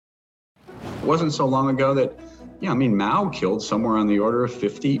wasn't so long ago that, Mao killed somewhere on the order of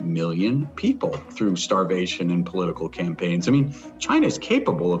 50 million people through starvation and political campaigns. China is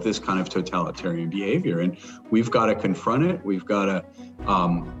capable of this kind of totalitarian behavior, and we've got to confront it. We've got to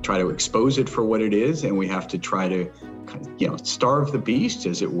try to expose it for what it is, and we have to try to, starve the beast,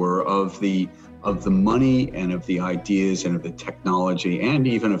 as it were, of the money and of the ideas and of the technology and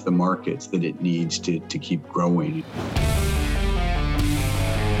even of the markets that it needs to keep growing.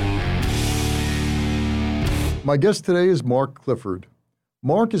 My guest today is Mark Clifford.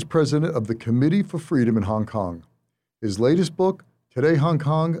 Mark is president of the Committee for Freedom in Hong Kong. His latest book, Today Hong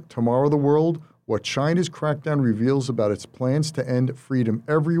Kong, Tomorrow the World, What China's Crackdown Reveals About Its Plans to End Freedom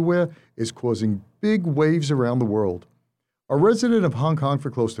Everywhere, is causing big waves around the world. A resident of Hong Kong for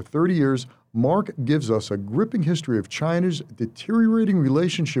close to 30 years, Mark gives us a gripping history of China's deteriorating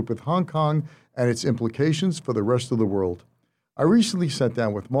relationship with Hong Kong and its implications for the rest of the world. I recently sat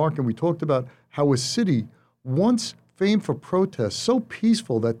down with Mark and we talked about how a city once famed for protests so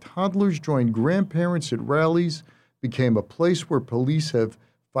peaceful that toddlers joined grandparents at rallies became a place where police have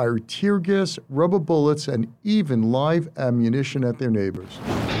fired tear gas, rubber bullets, and even live ammunition at their neighbors.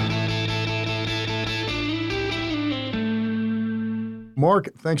 Mark,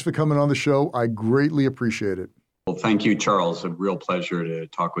 thanks for coming on the show. I greatly appreciate it. Well, thank you, Charles. A real pleasure to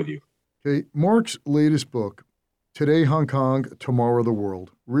talk with you. Okay, Mark's latest book, Today Hong Kong, Tomorrow the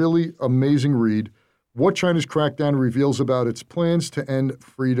World. Really amazing read. What China's crackdown reveals about its plans to end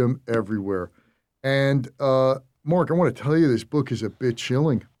freedom everywhere. And Mark, I want to tell you this book is a bit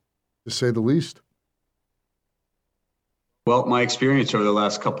chilling, to say the least. Well, my experience over the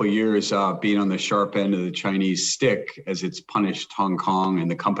last couple of years being on the sharp end of the Chinese stick as it's punished Hong Kong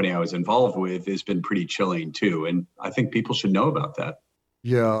and the company I was involved with has been pretty chilling too. And I think people should know about that.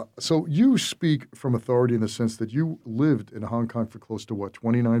 Yeah. So you speak from authority in the sense that you lived in Hong Kong for close to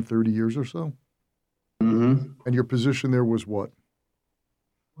 29, 30 years or so? Mm-hmm. And your position there was what?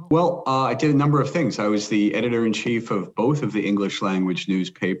 Well, I did a number of things. I was the editor-in-chief of both of the English language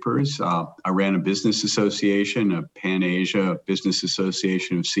newspapers. I ran a business association, a Pan-Asia business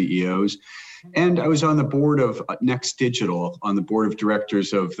association of CEOs. And I was on the board of Next Digital, on the board of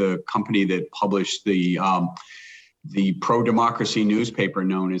directors of the company that published the pro-democracy newspaper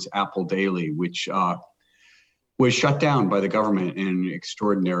known as Apple Daily, which was shut down by the government in an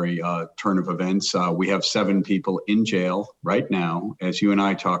extraordinary turn of events. We have 7 people in jail right now, as you and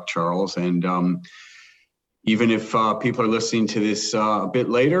I talk, Charles. And even if people are listening to this a bit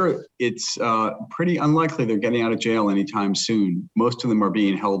later, it's pretty unlikely they're getting out of jail anytime soon. Most of them are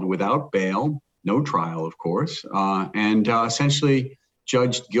being held without bail, no trial, of course, and essentially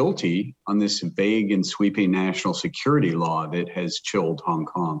judged guilty on this vague and sweeping national security law that has chilled Hong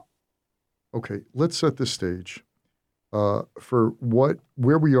Kong. Okay, let's set the stage for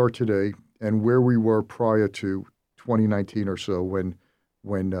where we are today and where we were prior to 2019 or so when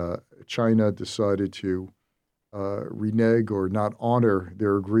China decided to renege or not honor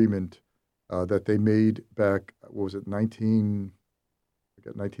their agreement that they made back,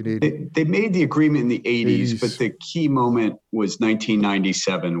 1980? They made the agreement in the 80s, but the key moment was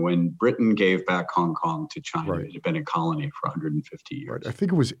 1997 when Britain gave back Hong Kong to China. Right. It had been a colony for 150 years. Right. I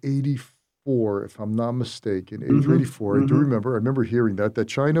think it was 84, if I'm not mistaken, 83, 84. Mm-hmm. I remember hearing that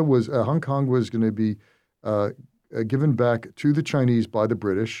China was, Hong Kong was going to be given back to the Chinese by the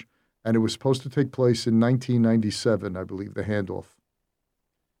British, and it was supposed to take place in 1997, I believe, the handoff.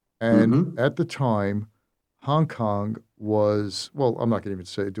 And at the time, Hong Kong was, well, I'm not going to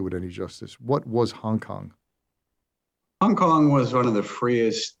even do it any justice. What was Hong Kong? Hong Kong was one of the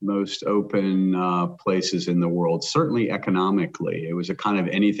freest, most open places in the world, certainly economically. It was a kind of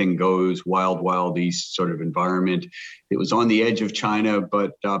anything goes, wild, wild east sort of environment. It was on the edge of China,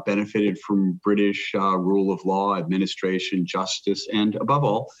 but benefited from British rule of law, administration, justice, and above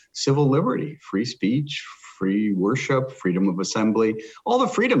all, civil liberty, free speech, free worship, freedom of assembly, all the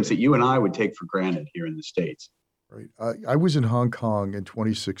freedoms that you and I would take for granted here in the States. Right. I was in Hong Kong in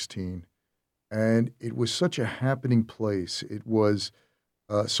 2016. And it was such a happening place. It was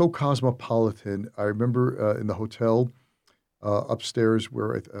so cosmopolitan. I remember in the hotel upstairs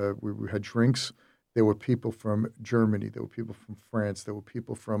where we had drinks, there were people from Germany, there were people from France, there were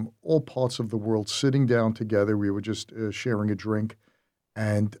people from all parts of the world sitting down together. We were just sharing a drink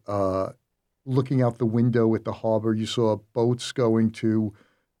and looking out the window at the harbor. You saw boats going to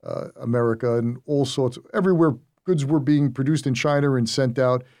America and all sorts. Everywhere goods were being produced in China and sent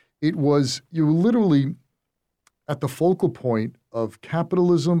out. It was, you were literally at the focal point of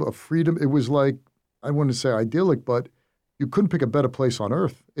capitalism, of freedom. It was like, I wouldn't say idyllic, but you couldn't pick a better place on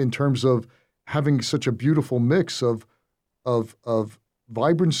earth in terms of having such a beautiful mix of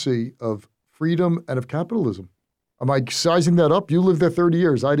vibrancy, of freedom and of capitalism. Am I sizing that up? You lived there 30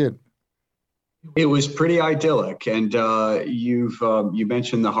 years. I didn't. It was pretty idyllic, and you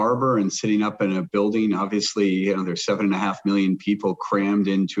mentioned the harbor and sitting up in a building. Obviously, there's 7.5 million people crammed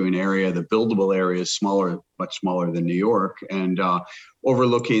into an area. The buildable area is smaller, much smaller than New York, and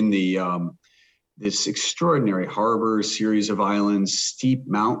overlooking the this extraordinary harbor, series of islands, steep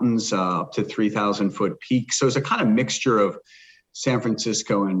mountains, up to 3,000-foot peaks. So it's a kind of mixture of San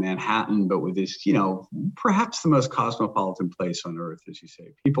Francisco and Manhattan, but with this, perhaps the most cosmopolitan place on earth, as you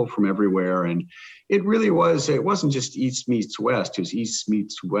say, people from everywhere. And it wasn't just East meets West, it was East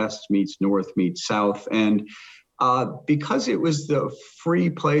meets West meets North meets South. And because it was the free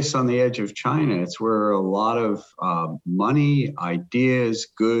place on the edge of China, it's where a lot of money, ideas,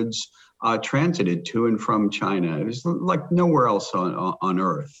 goods transited to and from China. It was like nowhere else on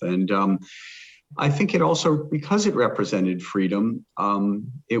earth. And I think it also, because it represented freedom,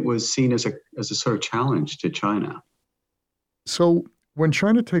 it was seen as a sort of challenge to China. So when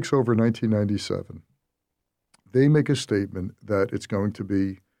China takes over in 1997, they make a statement that it's going to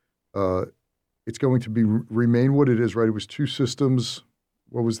be remain what it is, right? It was two systems.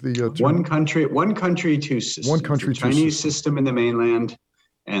 What was the term? One country, two systems. One country, the Chinese system in the mainland,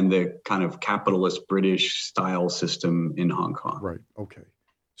 and the kind of capitalist British style system in Hong Kong. Right. Okay.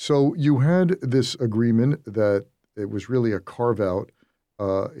 So you had this agreement that it was really a carve-out.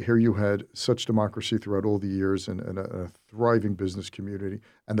 Here you had such democracy throughout all the years and a thriving business community,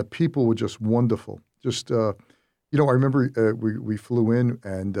 and the people were just wonderful. Just, I remember we flew in,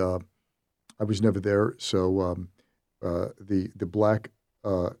 and I was never there, so the black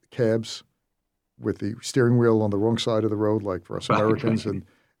cabs with the steering wheel on the wrong side of the road, like for us Americans,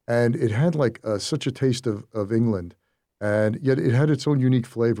 and it had like such a taste of England. And yet it had its own unique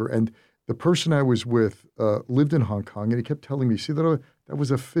flavor. And the person I was with lived in Hong Kong, and he kept telling me, see, that was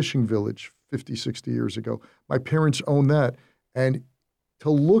a fishing village 50, 60 years ago. My parents owned that. And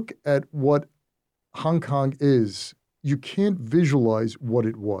to look at what Hong Kong is, you can't visualize what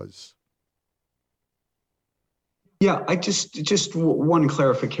it was. Yeah, I just one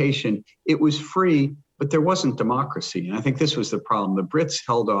clarification. It was free, but there wasn't democracy. And I think this was the problem. The Brits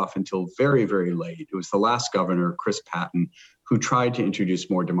held off until very, very late. It was the last governor, Chris Patten, who tried to introduce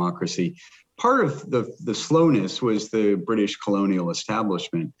more democracy. Part of the slowness was the British colonial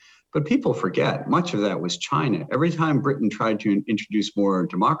establishment. But people forget, much of that was China. Every time Britain tried to introduce more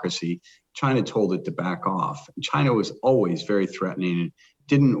democracy, China told it to back off. China was always very threatening and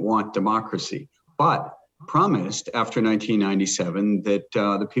didn't want democracy, but promised after 1997 that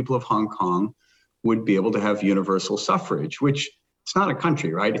the people of Hong Kong would be able to have universal suffrage, which it's not a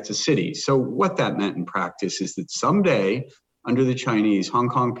country, right? It's a city. So what that meant in practice is that someday, under the Chinese, Hong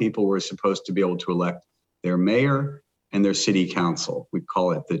Kong people were supposed to be able to elect their mayor and their city council. We call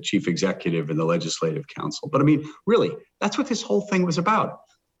it the chief executive and the legislative council. But I mean, really, that's what this whole thing was about.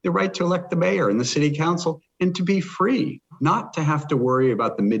 The right to elect the mayor and the city council and to be free, not to have to worry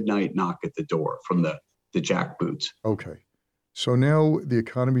about the midnight knock at the door from the jackboots. Okay. So now the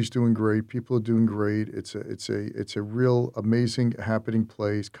economy's doing great. People are doing great. It's a real amazing happening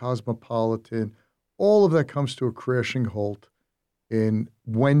place, cosmopolitan. All of that comes to a crashing halt. And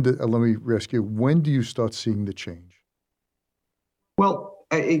let me ask you, when do you start seeing the change? Well,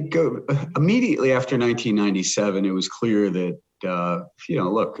 immediately after 1997, it was clear that,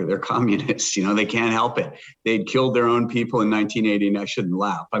 look, they're communists, they can't help it. They'd killed their own people in 1989. I shouldn't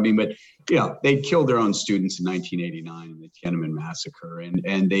laugh. I mean, but, they'd killed their own students in 1989 in the Tiananmen massacre.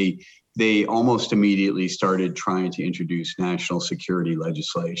 And they almost immediately started trying to introduce national security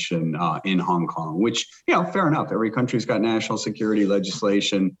legislation in Hong Kong, which, fair enough. Every country's got national security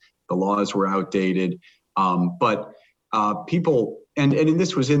legislation. The laws were outdated. But people, and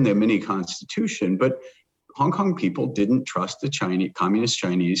this was in the mini constitution, but Hong Kong people didn't trust the communist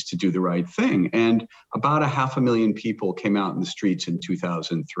Chinese to do the right thing. And about 500,000 people came out in the streets in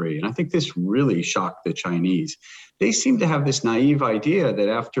 2003. And I think this really shocked the Chinese. They seemed to have this naive idea that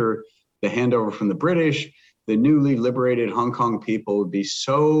after the handover from the British, the newly liberated Hong Kong people would be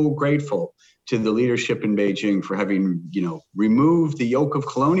so grateful to the leadership in Beijing for having, removed the yoke of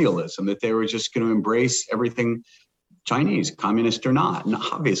colonialism, that they were just going to embrace everything Chinese, communist or not. And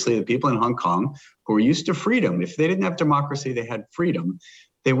obviously the people in Hong Kong who were used to freedom, if they didn't have democracy, they had freedom.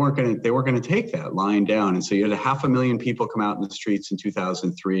 They weren't going to take that lying down. And so you had 500,000 people come out in the streets in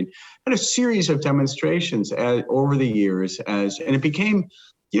 2003 and a series of demonstrations over the years and it became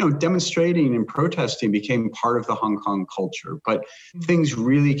demonstrating and protesting became part of the Hong Kong culture. But things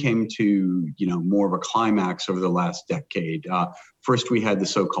really came to, more of a climax over the last decade. First, we had the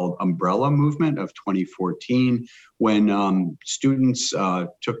so-called umbrella movement of 2014, when students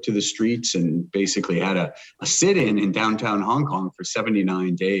took to the streets and basically had a sit-in in downtown Hong Kong for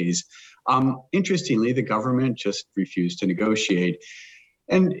 79 days. Interestingly, the government just refused to negotiate.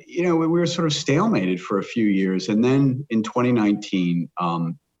 And, we were sort of stalemated for a few years. And then in 2019,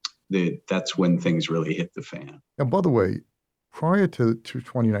 that's when things really hit the fan. Now, by the way, prior to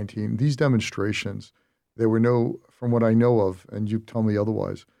 2019, these demonstrations, there were no, from what I know of, and you tell me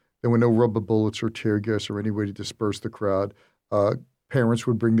otherwise, there were no rubber bullets or tear gas or any way to disperse the crowd. Parents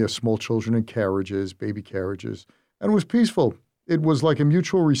would bring their small children in carriages, baby carriages, and it was peaceful. It was like a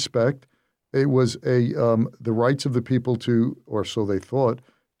mutual respect. It was the rights of the people to, or so they thought,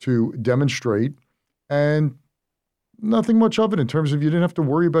 to demonstrate, and nothing much of it in terms of you didn't have to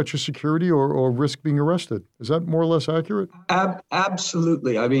worry about your security or risk being arrested. Is that more or less accurate?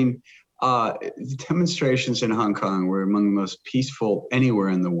 Absolutely. I mean, the demonstrations in Hong Kong were among the most peaceful anywhere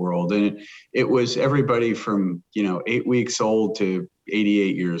in the world. And it was everybody from, 8 weeks old to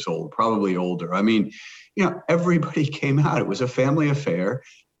 88 years old, probably older. I mean, everybody came out. It was a family affair.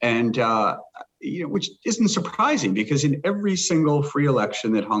 And, which isn't surprising, because in every single free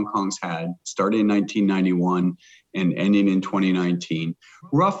election that Hong Kong's had, starting in 1991 and ending in 2019,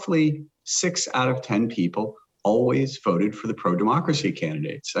 roughly 6 out of 10 people always voted for the pro-democracy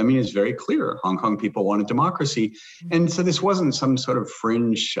candidates. I mean, it's very clear. Hong Kong people wanted democracy. And so this wasn't some sort of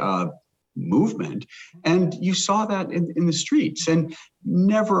fringe movement. And you saw that in the streets, and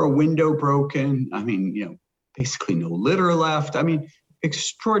never a window broken. I mean, basically no litter left. I mean,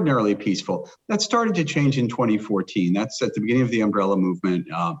 extraordinarily peaceful. That started to change in 2014. That's at the beginning of the umbrella movement.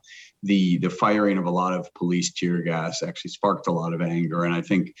 The firing of a lot of police tear gas actually sparked a lot of anger, and I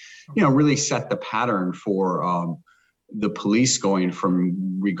think, really set the pattern for the police going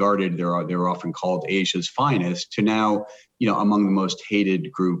from regarded, they're often called Asia's finest, to now, among the most hated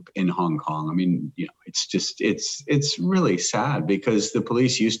group in Hong Kong. I mean, it's really sad, because the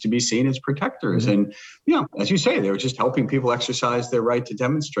police used to be seen as protectors. Mm-hmm. And, as you say, they were just helping people exercise their right to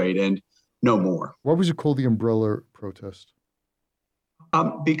demonstrate, and no more. Why was it called the umbrella protest?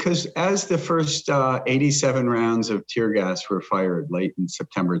 Because as the first 87 rounds of tear gas were fired late in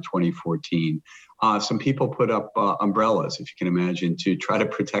September 2014, some people put up umbrellas, if you can imagine, to try to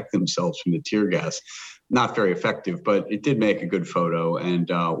protect themselves from the tear gas. Not very effective, but it did make a good photo. And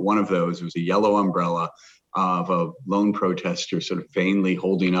one of those was a yellow umbrella of a lone protester sort of vainly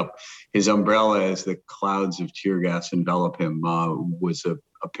holding up his umbrella as the clouds of tear gas envelop him. Was a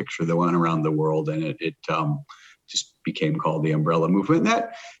picture that went around the world, and it just became called the umbrella movement. And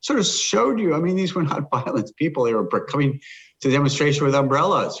that sort of showed you, I mean, these were not violent people. They were coming to the demonstration with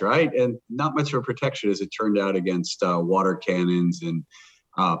umbrellas, right? And not much of a protection, as it turned out, against water cannons and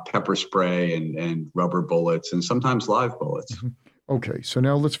pepper spray and rubber bullets, and sometimes live bullets. Mm-hmm. Okay, so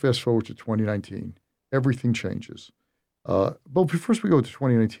now let's fast forward to 2019. Everything changes. But first we go to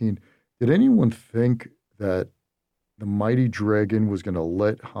 2019. Did anyone think that the mighty dragon was going to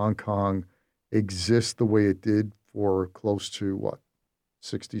let Hong Kong exist the way it did for close to,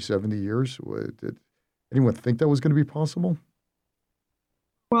 60, 70 years? Did anyone think that was going to be possible?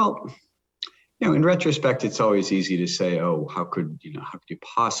 Well, in retrospect, it's always easy to say, oh, how could you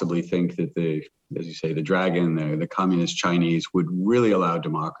possibly think that as you say, the dragon, the communist Chinese would really allow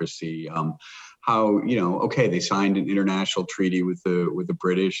democracy? Okay, they signed an international treaty with the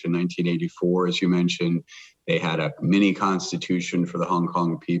British in 1984, as you mentioned. They had a mini constitution for the Hong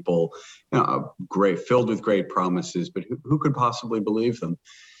Kong people, filled with great promises, but who could possibly believe them?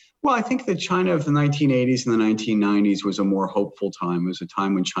 Well, I think that China of the 1980s and the 1990s was a more hopeful time. It was a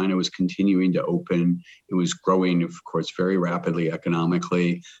time when China was continuing to open. It was growing, of course, very rapidly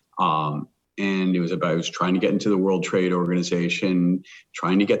economically. And it was trying to get into the World Trade Organization,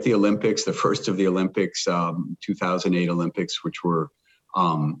 trying to get the Olympics, the first of the Olympics, 2008 Olympics, which were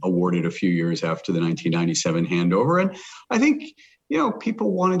awarded a few years after the 1997 handover. And I think,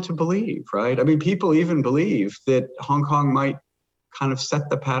 people wanted to believe, right? I mean, people even believe that Hong Kong might kind of set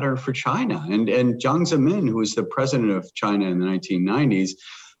the pattern for China. And Jiang Zemin, who was the president of China in the 1990s,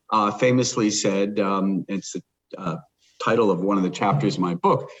 famously said, it's the title of one of the chapters in my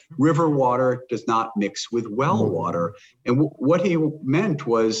book, river water does not mix with well water. And what he meant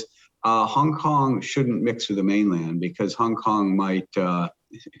was Hong Kong shouldn't mix with the mainland, because Hong Kong might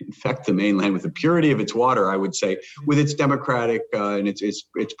infect the mainland with the purity of its water, I would say, with its democratic and its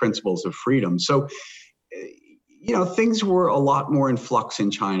principles of freedom. So, things were a lot more in flux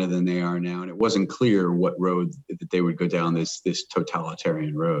in China than they are now, and it wasn't clear what road that they would go down, this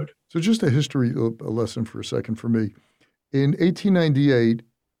totalitarian road. So just a history a lesson for a second for me. In 1898,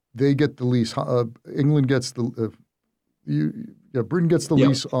 they get the lease. England gets Britain gets the Yep.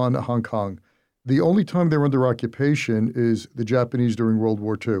 lease on Hong Kong. The only time they're under occupation is the Japanese during World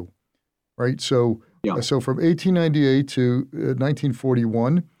War II, right? So, Yeah. so from 1898 to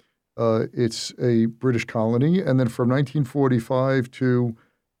 1941, it's a British colony, and then from 1945 to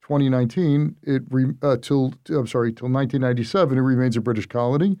 2019, till 1997, it remains a British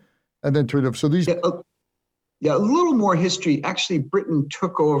colony, and then turned up. So these. Yeah, a little more history. Actually, Britain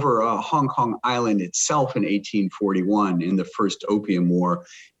took over Hong Kong Island itself in 1841 in the first Opium War.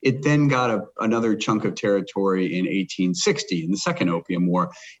 It then got another chunk of territory in 1860 in the Second Opium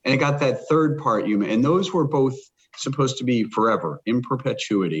War, and it got that third part. And those were both supposed to be forever, in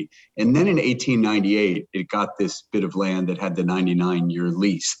perpetuity. And then in 1898, it got this bit of land that had the 99-year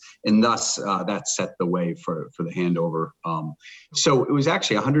lease, and thus that set the way for the handover. So it was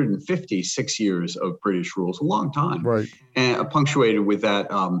actually 156 years of British rule, a long time, right? And punctuated with that,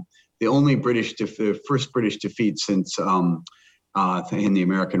 the first British defeat since in the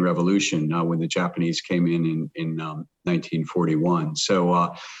American Revolution, when the Japanese came in 1941.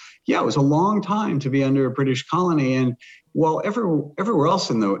 So. Yeah, it was a long time to be under a British colony, and while everywhere else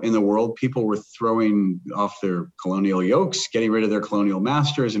in the world, people were throwing off their colonial yokes, getting rid of their colonial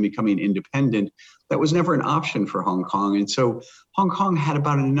masters, and becoming independent. That was never an option for Hong Kong, and so Hong Kong had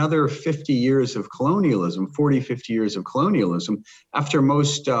about another 50 years of colonialism, 50 years of colonialism, after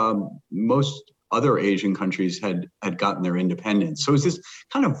most other Asian countries had gotten their independence. So it was this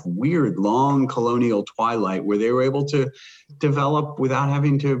kind of weird, long colonial twilight where they were able to develop without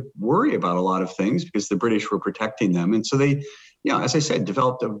having to worry about a lot of things because the British were protecting them. And so they, as I said,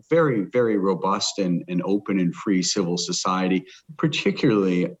 developed a very, very robust and open and free civil society,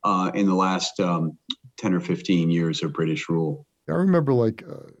 particularly in the last 10 or 15 years of British rule. I remember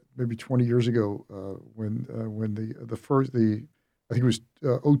maybe 20 years ago when I think it was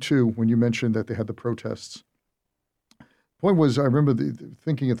 02 when you mentioned that they had the protests. Point was, I remember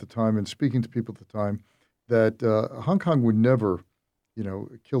thinking at the time and speaking to people at the time that Hong Kong would never,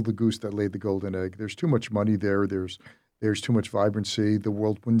 kill the goose that laid the golden egg. There's too much money there. There's too much vibrancy. The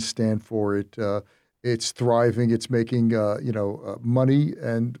world wouldn't stand for it. It's thriving. It's making money.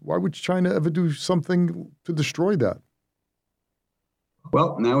 And why would China ever do something to destroy that?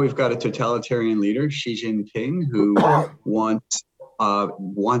 Well, now we've got a totalitarian leader, Xi Jinping, who wants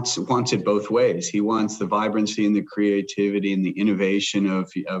it both ways. He wants the vibrancy and the creativity and the innovation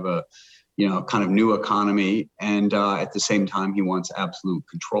of a kind of new economy, and at the same time he wants absolute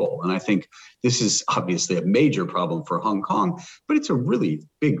control. And I think this is obviously a major problem for Hong Kong, but it's a really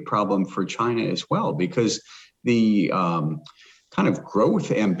big problem for China as well, because the kind of growth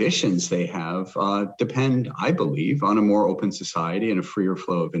ambitions they have depend, I believe, on a more open society and a freer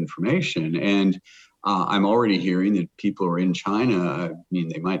flow of information. And I'm already hearing that people who are in China,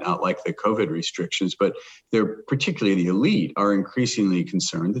 they might not like the COVID restrictions, but they're, particularly the elite, are increasingly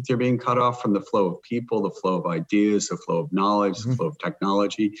concerned that they're being cut off from the flow of people, the flow of ideas, the flow of knowledge, the flow of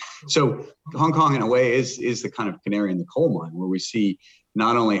technology. So Hong Kong, in a way, is the kind of canary in the coal mine, where we see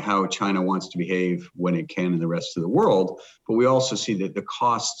not only how China wants to behave when it can in the rest of the world, but we also see that the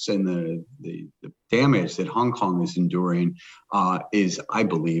costs and the damage that Hong Kong is enduring is, I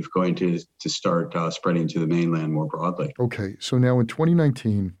believe, going to start spreading to the mainland more broadly. Okay, so now in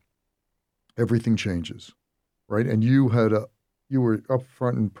 2019, everything changes, right? And you were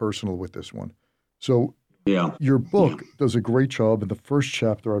upfront and personal with this one. So your book does a great job. In the first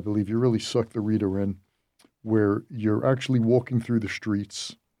chapter, I believe, you really suck the reader in, where you're actually walking through the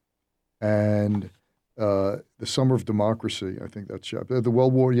streets and the summer of democracy, I think that's the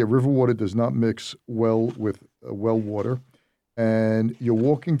well water. River water does not mix well with well water. And you're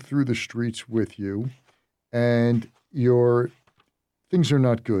walking through the streets with you, and things are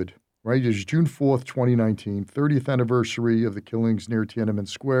not good, right? It's June 4th, 2019, 30th anniversary of the killings near Tiananmen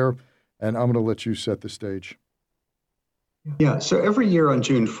Square. And I'm going to let you set the stage. Yeah, so every year on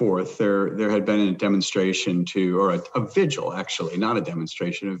June 4th, there had been a demonstration or a vigil, actually, not a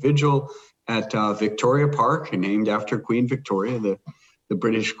demonstration, a vigil at Victoria Park, named after Queen Victoria, the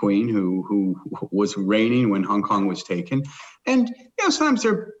British queen who was reigning when Hong Kong was taken. And sometimes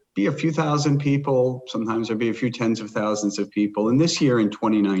there'd be a few thousand people, sometimes there'd be a few tens of thousands of people. And this year in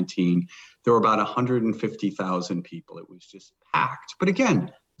 2019, there were about 150,000 people. It was just packed. But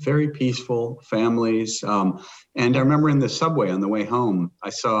again, very peaceful families. And I remember in the subway on the way home,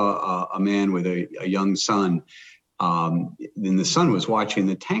 I saw a man with a young son then the son was watching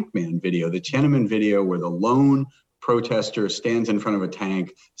the Tank Man video, the Tiananmen video, where the lone protester stands in front of a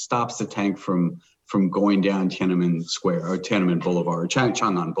tank, stops the tank from going down Tiananmen Square or Tiananmen Boulevard, or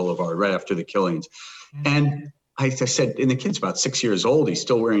Chang'an Boulevard, right after the killings. And I said, and the kid's about 6 years old. He's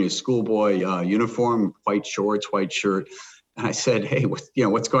still wearing his schoolboy uniform, white shorts, white shirt. And I said, hey,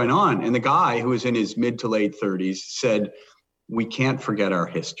 what's going on? And the guy, who was in his mid to late 30s, said, we can't forget our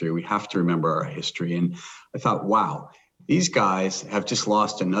history. We have to remember our history. And I thought, wow, these guys have just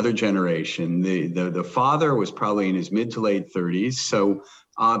lost another generation. The father was probably in his mid to late 30s. So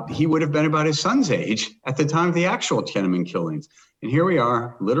he would have been about his son's age at the time of the actual Tiananmen killings. And here we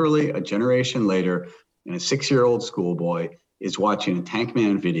are, literally a generation later, and a 6-year-old schoolboy is watching a Tank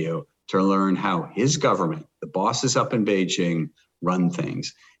Man video to learn how his government, the bosses up in Beijing, run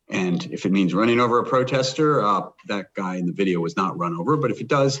things. And if it means running over a protester, that guy in the video was not run over. But if it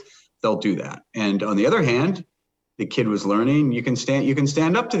does, they'll do that. And on the other hand, the kid was learning you can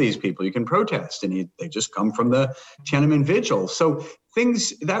stand up to these people, you can protest, and they just come from the Tiananmen Vigil. So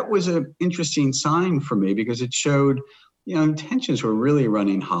that was an interesting sign for me, because it showed, tensions were really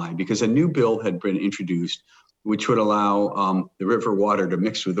running high, because a new bill had been introduced which would allow the river water to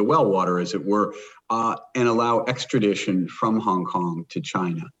mix with the well water, as it were, and allow extradition from Hong Kong to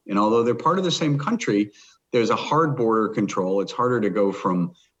China. And although they're part of the same country, there's a hard border control. It's harder to go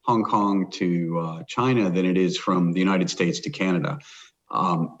from Hong Kong to China than it is from the United States to Canada.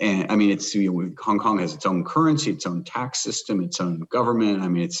 And I mean, Hong Kong has its own currency, its own tax system, its own government. I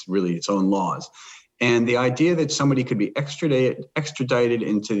mean, it's really its own laws. And the idea that somebody could be extradited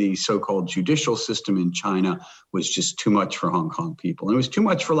into the so-called judicial system in China was just too much for Hong Kong people. And it was too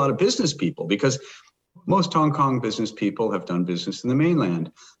much for a lot of business people, because most Hong Kong business people have done business in the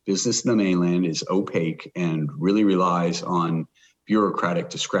mainland. Business in the mainland is opaque and really relies on bureaucratic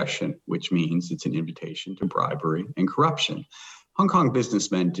discretion, which means it's an invitation to bribery and corruption. Hong Kong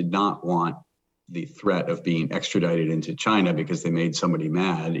businessmen did not want the threat of being extradited into China because they made somebody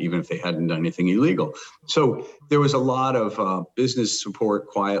mad, even if they hadn't done anything illegal. So there was a lot of business support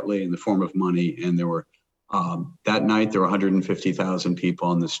quietly in the form of money. And there were, that night, there were 150,000 people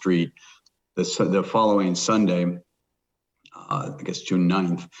on the street. The following Sunday, I guess June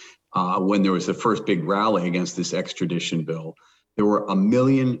 9th, when there was the first big rally against this extradition bill, there were 1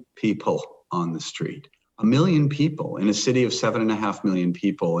 million people on the street. 1 million people in a city of 7.5 million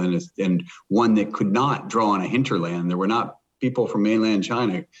people, and one that could not draw on a hinterland. There were not people from mainland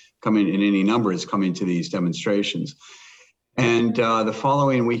China coming in any numbers coming to these demonstrations. And the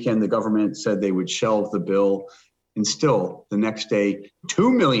following weekend, the government said they would shelve the bill. And still, the next day,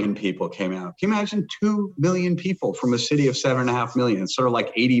 2 million people came out. Can you imagine 2 million people from a city of 7.5 million? It's sort of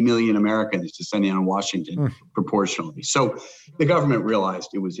like 80 million Americans descending on Washington proportionally. So the government realized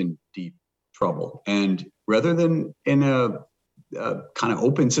it was in deep trouble. And rather than in a kind of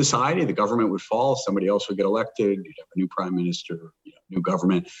open society, the government would fall, somebody else would get elected, you'd have a new prime minister, new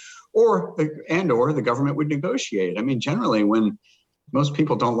government, or the government would negotiate. I mean, generally, when most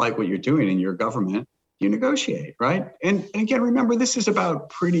people don't like what you're doing in your government, you negotiate, right? And again, remember, this is about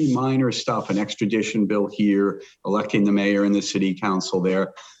pretty minor stuff, an extradition bill here, electing the mayor and the city council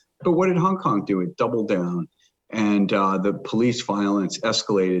there. But what did Hong Kong do? It doubled down. And the police violence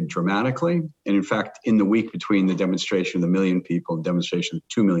escalated dramatically. And in fact, in the week between the demonstration of the 1 million people and demonstration of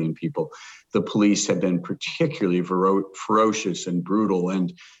 2 million people, the police had been particularly ferocious and brutal.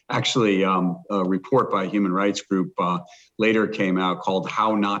 And actually, a report by a human rights group later came out called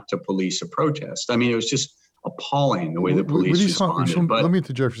 "How Not to Police a Protest." I mean, it was just appalling the way the police responded. Let me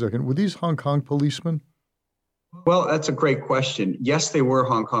interject for a second. Were these Hong Kong policemen? Well, that's a great question. Yes, they were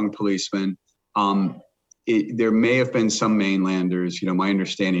Hong Kong policemen. There may have been some mainlanders. My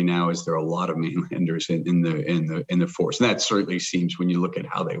understanding now is there are a lot of mainlanders in the force, and that certainly seems when you look at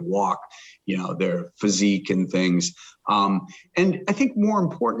how they walk, their physique and things. And I think more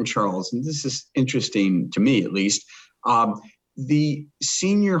important, Charles, and this is interesting to me at least, the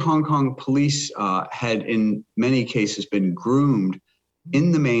senior Hong Kong police had in many cases been groomed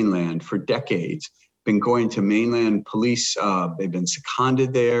in the mainland for decades. Been going to mainland police. They've been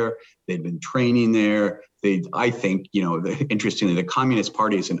seconded there. They've been training there. I think, interestingly, the Communist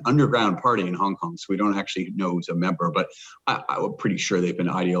Party is an underground party in Hong Kong, so we don't actually know who's a member, but I'm pretty sure they've been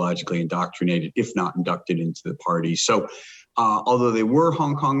ideologically indoctrinated, if not inducted into the party. So although they were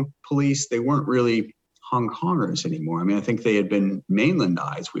Hong Kong police, they weren't really Hong Kongers anymore. I mean, I think they had been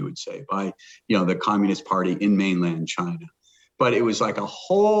mainlandized, we would say, by, the Communist Party in mainland China. But it was like a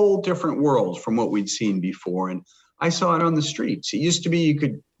whole different world from what we'd seen before. And I saw it on the streets. It used to be you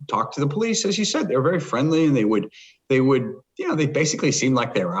could talk to the police, as you said, they were very friendly, and they basically seemed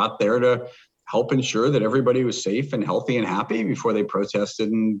like they were out there to help ensure that everybody was safe and healthy and happy before they protested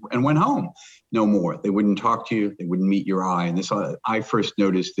and went home. No more. They wouldn't talk to you. They wouldn't meet your eye. And this, I first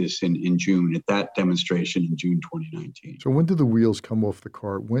noticed this in June at that demonstration in June 2019. So when do the wheels come off the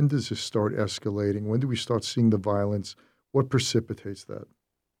cart? When does this start escalating? When do we start seeing the violence? What precipitates that?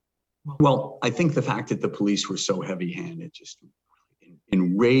 Well, I think the fact that the police were so heavy-handed just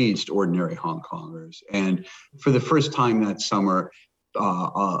enraged ordinary Hong Kongers. And for the first time that summer,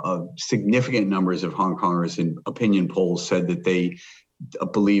 significant numbers of Hong Kongers in opinion polls said that they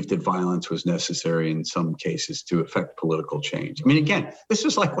believed that violence was necessary in some cases to affect political change. I mean, again, this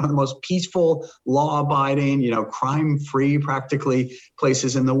is like one of the most peaceful, law-abiding, crime-free practically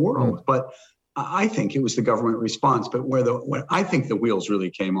places in the world. But I think it was the government response. But where I think the wheels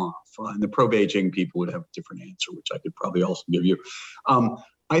really came off, and the pro-Beijing people would have a different answer, which I could probably also give you.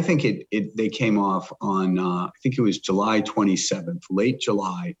 I think they came off on, I think it was July 27th, late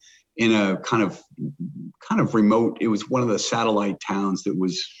July, in a kind of remote, it was one of the satellite towns that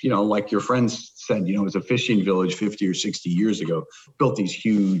was, like your friends said, it was a fishing village 50 or 60 years ago, built these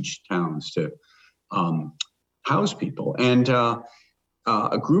huge towns to house people. And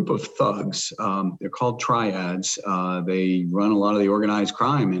a group of thugs, they're called triads. They run a lot of the organized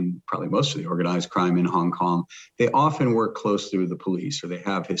crime and probably most of the organized crime in Hong Kong. They often work closely with the police, or they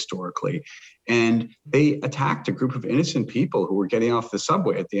have historically. And they attacked a group of innocent people who were getting off the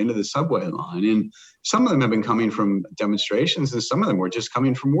subway at the end of the subway line. And some of them have been coming from demonstrations, and some of them were just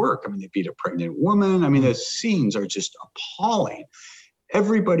coming from work. I mean, they beat a pregnant woman. I mean, the scenes are just appalling.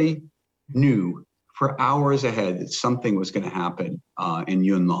 Everybody knew for hours ahead that something was going to happen in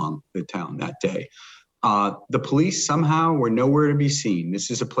Yuen Long, the town, that day. The police somehow were nowhere to be seen. This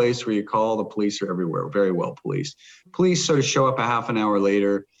is a place where you call, the police are everywhere, very well policed. Police sort of show up a half an hour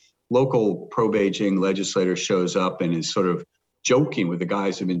later. Local pro-Beijing legislator shows up and is sort of joking with the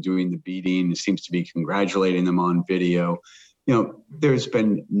guys who've been doing the beating. Seems to be congratulating them on video.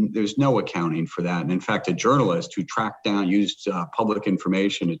 There's no accounting for that. And in fact, a journalist who used public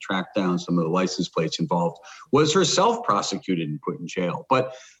information to track down some of the license plates involved was herself prosecuted and put in jail.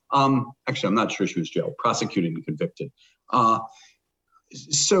 But actually, I'm not sure she was jailed, prosecuted and convicted.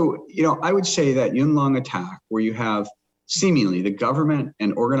 So, I would say that Yuen Long attack, where you have seemingly the government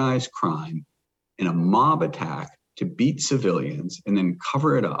and organized crime in a mob attack to beat civilians and then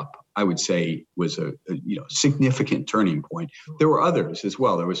cover it up, I would say was a significant turning point. There were others as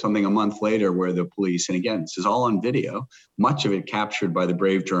well. There was something a month later where the police, and again, this is all on video, much of it captured by the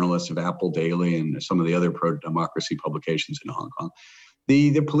brave journalists of Apple Daily and some of the other pro-democracy publications in Hong Kong.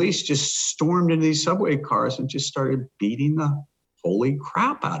 The police just stormed into these subway cars and just started beating the holy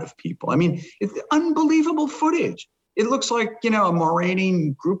crap out of people. I mean, it's unbelievable footage. It looks like, a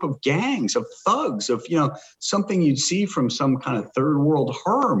marauding group of gangs, of thugs, of, something you'd see from some kind of third world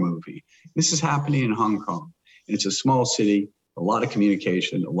horror movie. This is happening in Hong Kong. And it's a small city, a lot of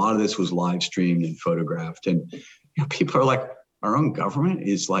communication. A lot of this was live streamed and photographed. And people are like, our own government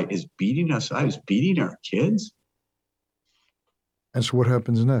is beating us out, is beating our kids. And so what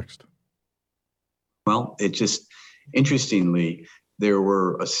happens next? Well, it just, interestingly, there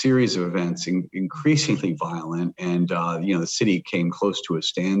were a series of events increasingly violent, and the city came close to a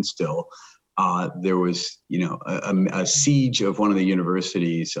standstill. There was, a siege of one of the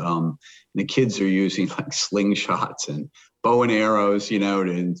universities. The kids are using like slingshots and bow and arrows,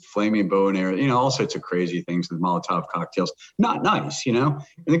 and flaming bow and arrows, all sorts of crazy things with Molotov cocktails. Not nice,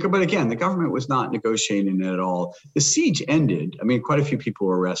 But again, the government was not negotiating it at all. The siege ended. I mean, quite a few people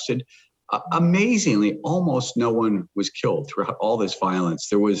were arrested. Amazingly, almost no one was killed throughout all this violence.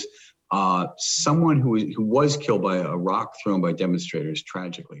 There was someone who was killed by a rock thrown by demonstrators,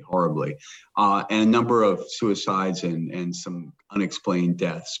 tragically, horribly, and a number of suicides and some unexplained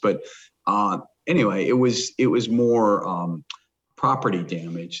deaths. But anyway, it was more property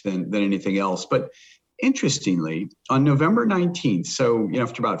damage than anything else. But interestingly, on November 19th, so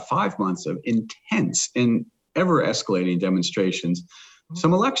after about 5 months of intense and ever escalating demonstrations,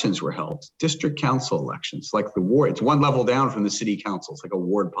 some elections were held, district council elections, like the ward. It's one level down from the city council. It's like a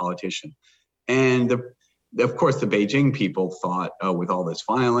ward politician. And of course, the Beijing people thought, with all this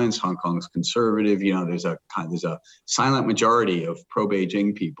violence, Hong Kong's conservative, there's a silent majority of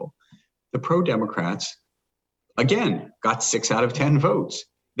pro-Beijing people. The pro-Democrats, again, got 6 out of 10 votes.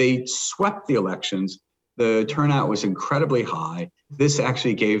 They swept the elections. The turnout was incredibly high. This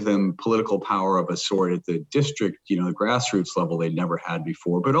actually gave them political power of a sort at the district, the grassroots level they'd never had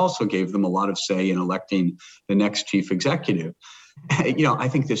before, but also gave them a lot of say in electing the next chief executive. I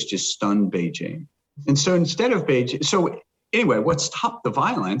think this just stunned Beijing. And so instead of Beijing, so anyway, what stopped the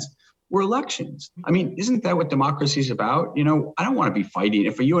violence were elections. I mean, isn't that what democracy is about? You know, I don't want to be fighting.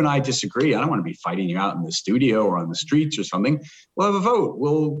 If you and I disagree, I don't want to be fighting you out in the studio or on the streets or something. We'll have a vote.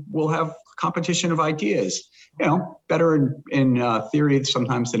 We'll have competition of ideas. You know, better in theory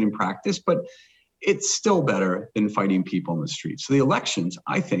sometimes than in practice, but it's still better than fighting people in the streets. So the elections,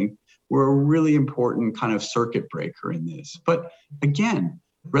 I think, were a really important kind of circuit breaker in this. But again,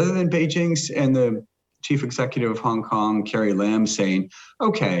 rather than Beijing's and the chief executive of Hong Kong, Carrie Lam, saying,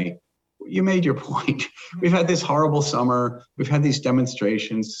 okay, you made your point. We've had this horrible summer. We've had these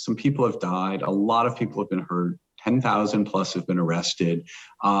demonstrations. Some people have died. A lot of people have been hurt. 10,000 plus have been arrested.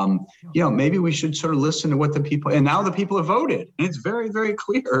 You know, maybe we should sort of listen to what the people, and now the people have voted. And it's very, very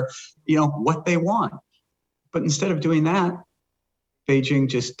clear, you know, what they want. But instead of doing that, Beijing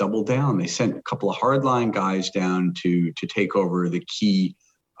just doubled down. They sent a couple of hardline guys down to take over the key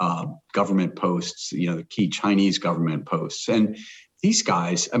government posts, you know, the key Chinese government posts. And these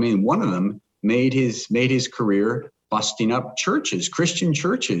guys, I mean, one of them made his career busting up churches, Christian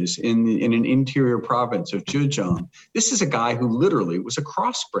churches in an interior province of Zhejiang. This is a guy who literally was a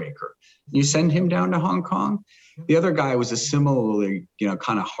crossbreaker. You send him down to Hong Kong. The other guy was a similarly, you know,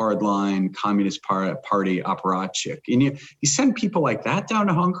 kind of hardline Communist Party apparatchik. And you send people like that down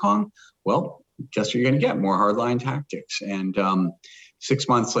to Hong Kong, well, guess what you're going to get? More hardline tactics. And 6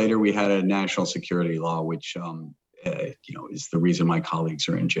 months later, we had a national security law, which, you know, is the reason my colleagues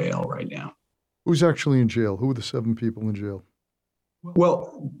are in jail right now. Who's actually in jail? Who are the 7 people in jail?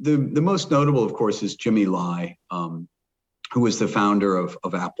 Well, the most notable, of course, is Jimmy Lai, who was the founder of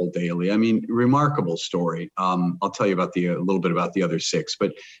Apple Daily. I mean, remarkable story. I'll tell you about a little bit about the other 6,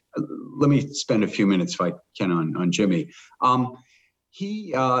 but let me spend a few minutes, if I can, on Jimmy.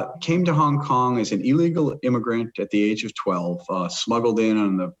 He came to Hong Kong as an illegal immigrant at the age of 12, smuggled in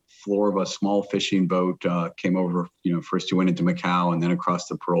on the floor of a small fishing boat, came over, you know, first he went into Macau and then across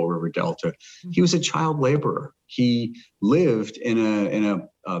the Pearl River Delta. He was a child laborer. He lived in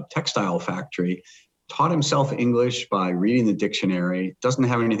a textile factory, taught himself English by reading the dictionary, doesn't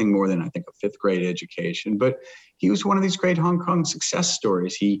have anything more than, I think, a 5th grade education, but he was one of these great Hong Kong success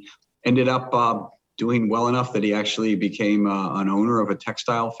stories. He ended up doing well enough that he actually became an owner of a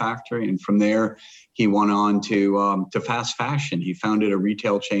textile factory. And from there, he went on to fast fashion. He founded a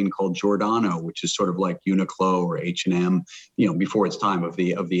retail chain called Giordano, which is sort of like Uniqlo or H&M, you know, before its time of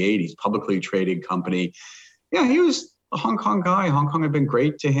the 80s, publicly traded company. Yeah, he was a Hong Kong guy. Hong Kong had been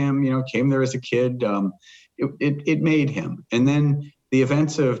great to him, you know, came there as a kid. It made him. And then the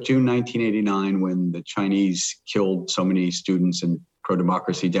events of June 1989, when the Chinese killed so many students and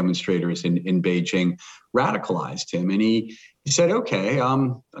pro-democracy demonstrators in Beijing, radicalized him. And he said, okay,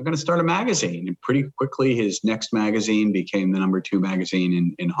 I'm going to start a magazine. And pretty quickly, his next magazine became the #2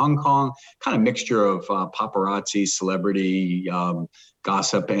 magazine in Hong Kong, kind of mixture of paparazzi, celebrity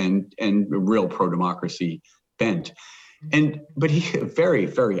gossip, and real pro-democracy bent. But he a very,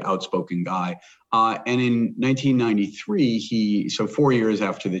 very outspoken guy. And in 1993, so 4 years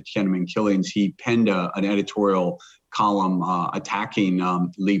after the Tiananmen killings, he penned an editorial column attacking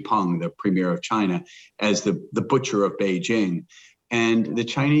Li Peng, the premier of China, as the butcher of Beijing. And the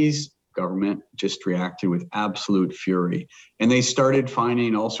Chinese government just reacted with absolute fury. And they started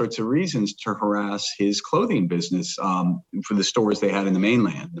finding all sorts of reasons to harass his clothing business for the stores they had in the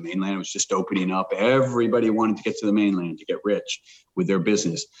mainland. The mainland was just opening up. Everybody wanted to get to the mainland to get rich with their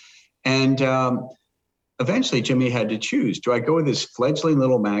business. And eventually, Jimmy had to choose. Do I go with this fledgling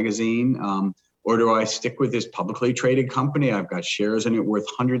little magazine, or do I stick with this publicly traded company? I've got shares in it worth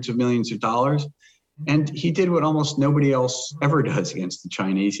hundreds of millions of dollars. And he did what almost nobody else ever does against the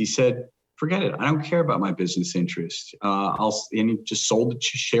Chinese. He said, forget it. I don't care about my business interests. And he just sold the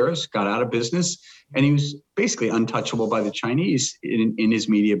shares, got out of business. And he was basically untouchable by the Chinese in his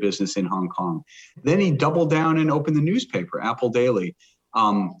media business in Hong Kong. Then he doubled down and opened the newspaper, Apple Daily,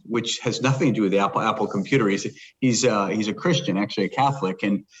 which has nothing to do with the Apple computer. He's a Christian, actually a Catholic,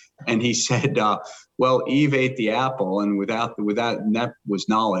 and he said, well, Eve ate the apple, and without and that was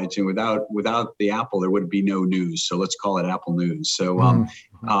knowledge, and without the apple there would be no news. So let's call it Apple News. So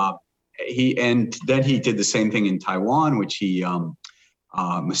then he did the same thing in Taiwan, which he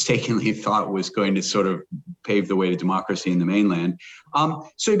mistakenly thought was going to sort of pave the way to democracy in the mainland.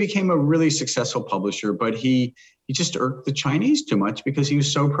 So he became a really successful publisher, but he just irked the Chinese too much because he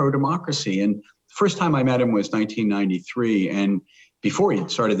was so pro-democracy. And the first time I met him was 1993, and before he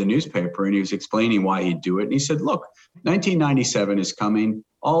started the newspaper, and he was explaining why he'd do it. And he said, look, 1997 is coming.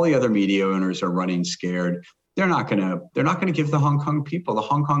 All the other media owners are running scared. They're not going to give the Hong Kong people, the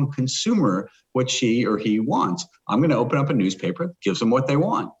Hong Kong consumer, what she or he wants. I'm going to open up a newspaper that gives them what they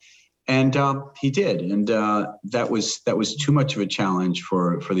want. And he did, and that was too much of a challenge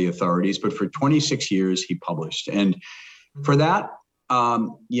for the authorities. But for 26 years, he published, and for that,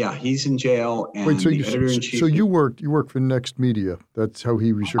 he's in jail. And Wait, so the editor-in-chief. So you worked for Next Media. That's how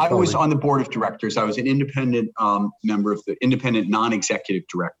he was your colleague. I was on the board of directors. I was an independent member of the independent non-executive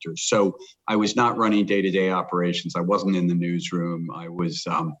directors. So I was not running day-to-day operations. I wasn't in the newsroom. I was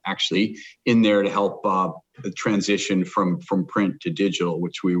actually in there to help the transition from print to digital,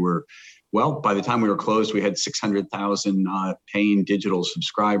 which we were. Well, by the time we were closed, we had 600,000 paying digital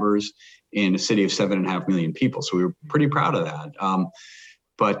subscribers in a city of 7.5 million people. So we were pretty proud of that.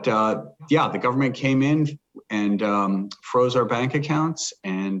 But the government came in and froze our bank accounts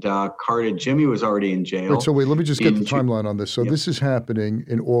and carded. Jimmy was already in jail. Wait, let me just get the timeline on this. So this is happening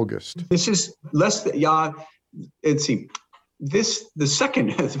in August. This is let's see.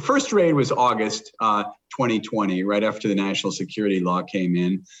 The first raid was August 2020, right after the national security law came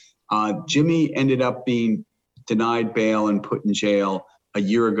in. Jimmy ended up being denied bail and put in jail a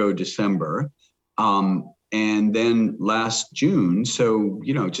year ago, December. And then last June, so,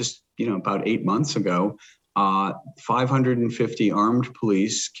 about 8 months ago, 550 armed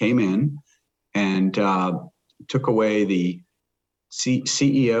police came in and took away the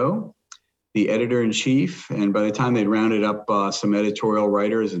CEO, the editor-in-chief, and by the time they'd rounded up some editorial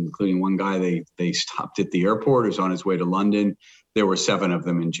writers, including one guy they stopped at the airport who was on his way to London, there were 7 of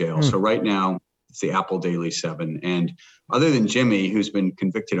them in jail. So right now, it's the Apple Daily 7. And other than Jimmy, who's been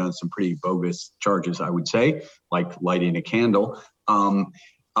convicted on some pretty bogus charges, I would say, like lighting a candle,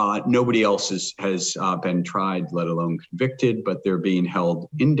 nobody else has been tried, let alone convicted, but they're being held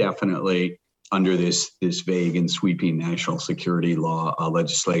indefinitely under this vague and sweeping national security law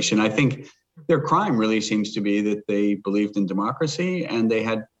legislation. I think their crime really seems to be that they believed in democracy and they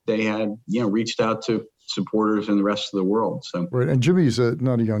had reached out to supporters in the rest of the world. So right, and Jimmy's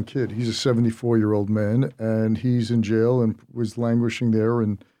not a young kid. He's a 74-year-old man, and he's in jail and was languishing there,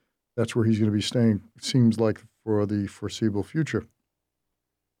 and that's where he's going to be staying. It seems like for the foreseeable future,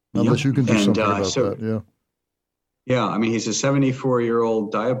 unless you can do something about that. Yeah. Yeah, I mean, he's a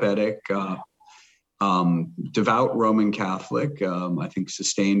 74-year-old diabetic, devout Roman Catholic. I think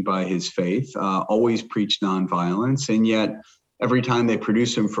sustained by his faith. Always preached nonviolence, and yet every time they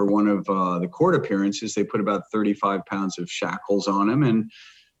produce him for one of the court appearances, they put about 35 pounds of shackles on him and,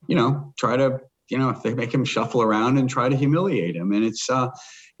 try to, they make him shuffle around and try to humiliate him. And it's,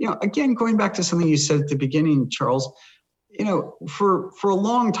 again, going back to something you said at the beginning, Charles, for a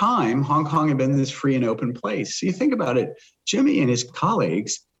long time, Hong Kong had been this free and open place. So you think about it, Jimmy and his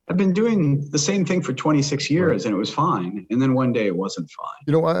colleagues have been doing the same thing for 26 years, right, and it was fine. And then one day it wasn't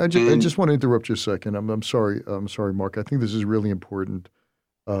fine. I just want to interrupt you a second. I'm sorry, Mark. I think this is really important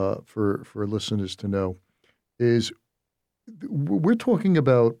for listeners to know. Is we're talking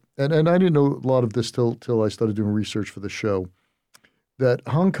about, and I didn't know a lot of this till I started doing research for the show, that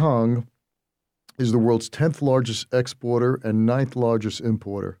Hong Kong is the world's 10th largest exporter and 9th largest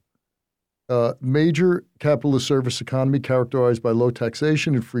importer. Major capitalist service economy characterized by low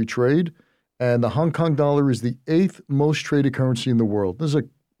taxation and free trade, and the Hong Kong dollar is the 8th most traded currency in the world. There's an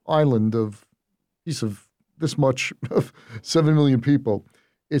island of piece of this much of 7 million people.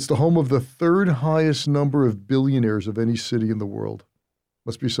 It's the home of the 3rd highest number of billionaires of any city in the world.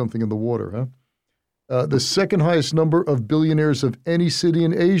 Must be something in the water, huh? The 2nd highest number of billionaires of any city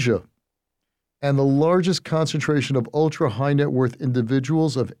in Asia, and the largest concentration of ultra-high net worth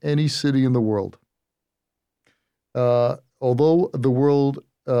individuals of any city in the world. Although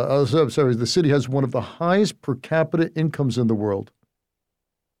the city has one of the highest per capita incomes in the world.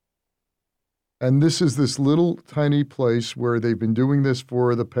 And this is this little tiny place where they've been doing this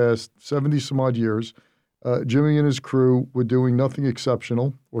for the past 70 some odd years. Jimmy and his crew were doing nothing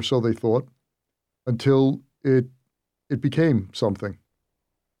exceptional, or so they thought, until it became something.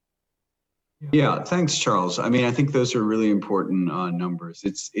 Yeah, thanks, Charles. I mean, I think those are really important numbers.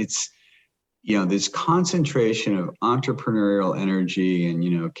 It's this concentration of entrepreneurial energy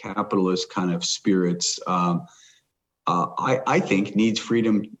and capitalist kind of spirits. I think needs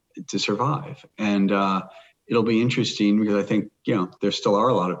freedom to survive, and it'll be interesting because I think there still are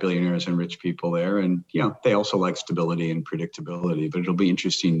a lot of billionaires and rich people there, and they also like stability and predictability. But it'll be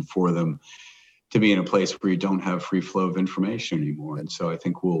interesting for them to be in a place where you don't have free flow of information anymore. And so I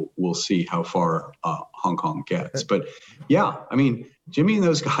think we'll see how far Hong Kong gets. But yeah, I mean, Jimmy and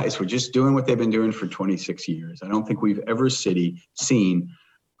those guys were just doing what they've been doing for 26 years. I don't think we've ever seen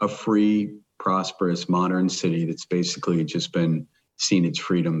a free, prosperous, modern city that's basically just been seen its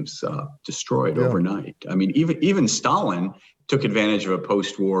freedoms destroyed overnight. I mean, even Stalin took advantage of a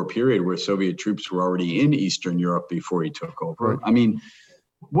post-war period where Soviet troops were already in Eastern Europe before he took over. Right. I mean,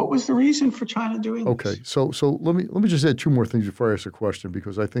 what was the reason for China doing Okay, this? so let me just add two more things before I ask a question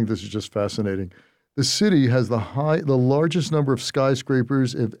because I think this is just fascinating. The city has the largest number of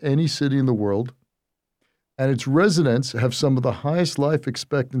skyscrapers of any city in the world, and its residents have some of the highest life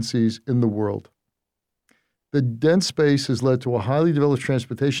expectancies in the world. The dense space has led to a highly developed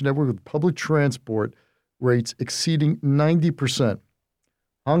transportation network with public transport rates exceeding 90%.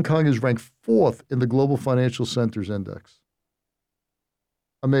 Hong Kong is ranked fourth in the Global Financial Centers Index.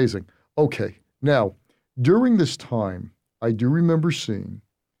 Amazing. Okay, now, during this time, I do remember seeing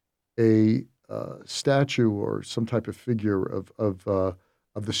a statue or some type of figure of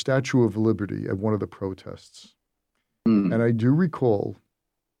the Statue of Liberty at one of the protests. And I do recall,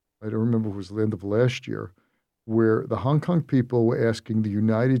 I don't remember if it was the end of last year, where the Hong Kong people were asking the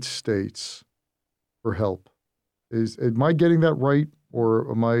United States for help. Am I getting that right, or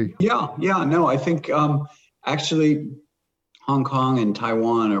am I? Yeah, no, I think actually Hong Kong and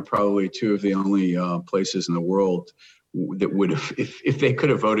Taiwan are probably two of the only places in the world that would have, if they could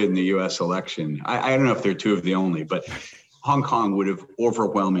have voted in the U.S. election. I don't know if they're two of the only, but Hong Kong would have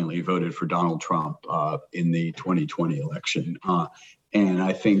overwhelmingly voted for Donald Trump in the 2020 election. And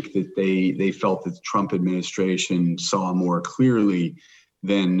I think that they felt that the Trump administration saw more clearly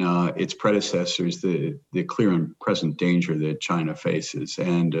than its predecessors the clear and present danger that China faces.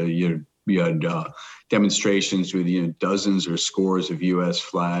 And you had demonstrations with dozens or scores of U.S.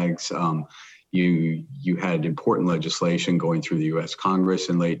 flags. You had important legislation going through the U.S. Congress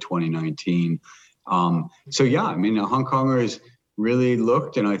in late 2019. So yeah, I mean, Hong Kongers really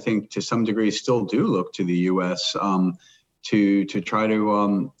looked, and I think to some degree still do look to the U.S. To try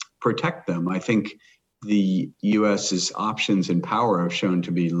to protect them. I think the U.S.'s options and power have shown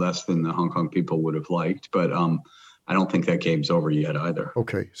to be less than the Hong Kong people would have liked, but I don't think that game's over yet either.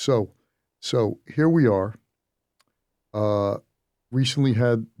 Okay, so here we are. Recently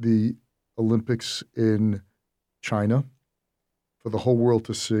had the Olympics in China for the whole world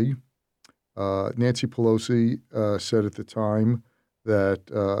to see. Nancy Pelosi said at the time that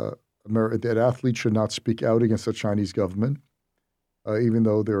that athletes should not speak out against the Chinese government, even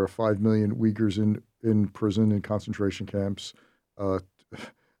though there are 5 million Uyghurs in prison in concentration camps.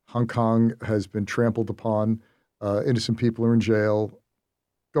 Hong Kong has been trampled upon. Innocent people are in jail.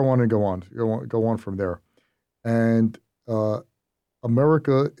 Go on from there. And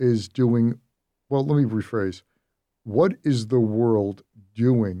America is doing, well, let me rephrase. What is the world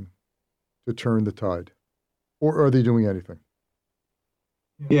doing to turn the tide? Or are they doing anything?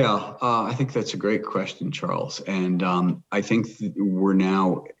 Yeah, I think that's a great question, Charles. And I think we're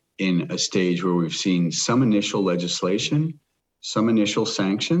now in a stage where we've seen some initial legislation, some initial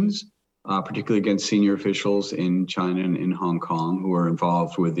sanctions, particularly against senior officials in China and in Hong Kong who are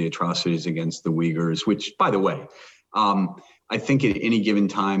involved with the atrocities against the Uyghurs, which, by the way, I think at any given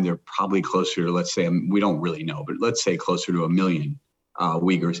time, they're probably closer to, let's say, we don't really know, but let's say closer to 1 million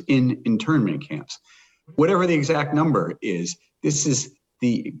Uyghurs in internment camps. Whatever the exact number is, this is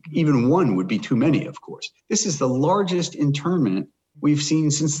even one would be too many, of course. This is the largest internment we've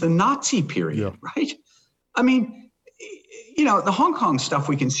seen since the Nazi period, right? I mean, the Hong Kong stuff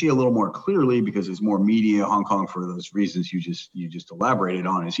we can see a little more clearly because there's more media. Hong Kong, for those reasons you just elaborated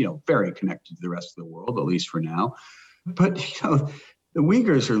on, is very connected to the rest of the world, at least for now. But the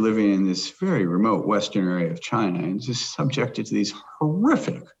Uyghurs are living in this very remote western area of China and just subjected to these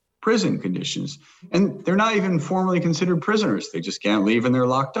horrific prison conditions. And they're not even formally considered prisoners. They just can't leave and they're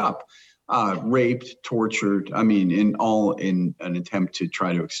locked up, raped, tortured. I mean, in an attempt to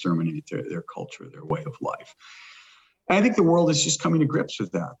try to exterminate their culture, their way of life. And I think the world is just coming to grips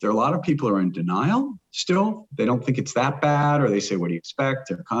with that. There are a lot of people who are in denial still. They don't think it's that bad, or they say, what do you expect?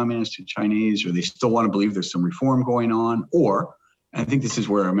 They're communist or Chinese, or they still want to believe there's some reform going on. Or, and I think this is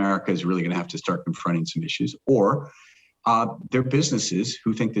where America is really going to have to start confronting some issues, or they're businesses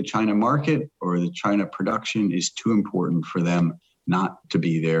who think the China market or the China production is too important for them not to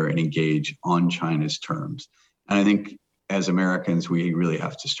be there and engage on China's terms. And I think as Americans, we really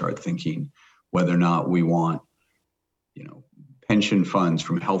have to start thinking whether or not we want, pension funds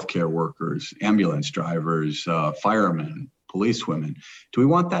from healthcare workers, ambulance drivers, firemen, policewomen. Do we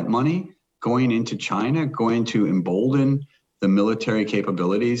want that money going into China, going to embolden the military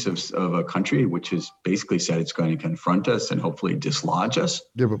capabilities of a country which has basically said it's going to confront us and hopefully dislodge us?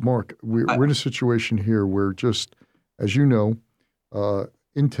 Yeah, but Mark, we're in a situation here where just, as you know,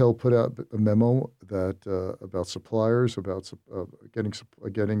 Intel put out a memo that about suppliers, about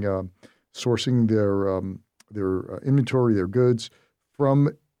sourcing their inventory, their goods from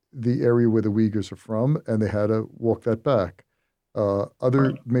the area where the Uyghurs are from, and they had to walk that back.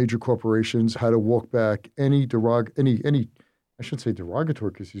 Other major corporations had to walk back any I shouldn't say derogatory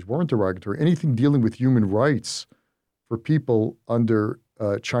because these weren't derogatory, anything dealing with human rights for people under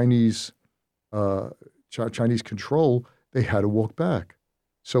uh, Chinese control, they had to walk back.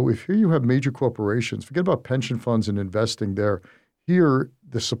 So if here you have major corporations, forget about pension funds and investing there. Here,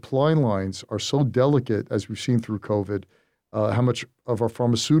 the supply lines are so delicate, as we've seen through COVID, how much of our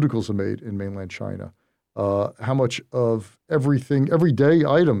pharmaceuticals are made in mainland China, how much of everything, everyday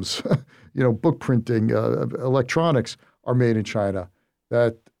items, book printing, electronics are made in China,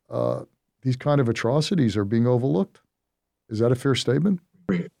 that these kind of atrocities are being overlooked. Is that a fair statement?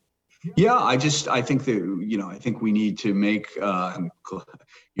 Yeah, I think that, I think we need to make not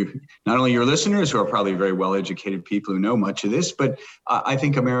only your listeners, who are probably very well-educated people who know much of this, but I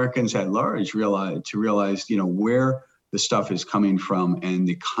think Americans at large realize, where the stuff is coming from and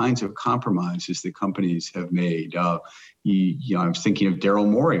the kinds of compromises that companies have made. I was thinking of Daryl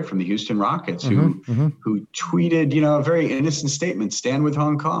Morey from the Houston Rockets, who tweeted, a very innocent statement: "Stand with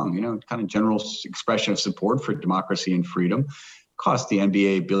Hong Kong." Kind of general expression of support for democracy and freedom. Cost the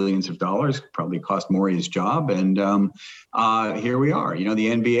NBA billions of dollars, probably cost Morey his job. And here we are. The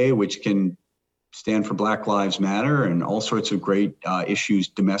NBA, which can stand for Black Lives Matter and all sorts of great issues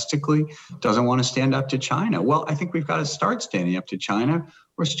domestically, doesn't want to stand up to China. Well, I think we've got to start standing up to China,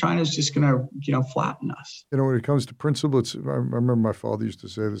 or China's just going to, flatten us. When it comes to principle, I remember my father used to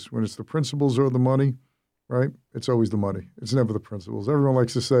say this: when it's the principles or the money, right? It's always the money. It's never the principles. Everyone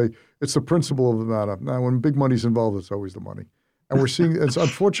likes to say it's the principle of the matter. Now, when big money's involved, it's always the money. And we're seeing, it's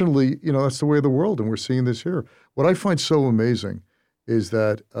unfortunately, that's the way of the world, and we're seeing this here. What I find so amazing is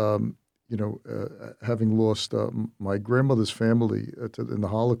that, having lost my grandmother's family in the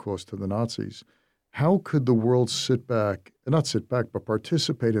Holocaust to the Nazis, how could the world not sit back, but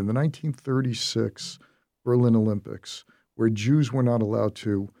participate in the 1936 Berlin Olympics, where Jews were not allowed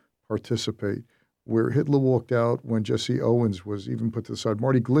to participate, where Hitler walked out when Jesse Owens was even put to the side.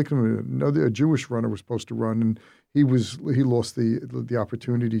 Marty Glickman, a Jewish runner, was supposed to run, and he lost the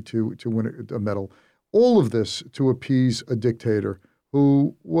opportunity to win a medal. All of this to appease a dictator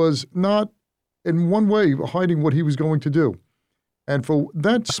who was not, in one way, hiding what he was going to do. And for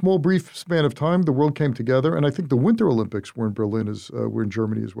that small, brief span of time, the world came together. And I think the Winter Olympics were in Berlin, were in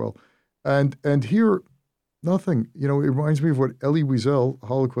Germany as well. And here, nothing. It reminds me of what Elie Wiesel,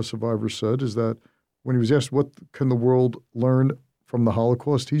 Holocaust survivor, said, is that when he was asked what can the world learn from the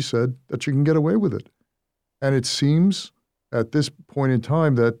Holocaust, he said that you can get away with it. And it seems at this point in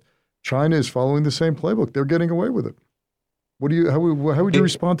time that China is following the same playbook. They're getting away with it. How would you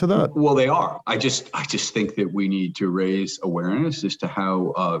respond to that? Well, they are. I just think that we need to raise awareness as to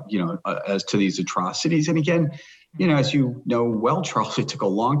how, as to these atrocities. And again, as you know well, Charles, it took a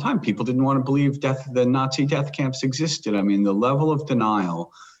long time. People didn't want to believe the Nazi death camps existed. I mean, the level of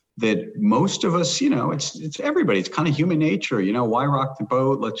denial that most of us, it's everybody. It's kind of human nature. Why rock the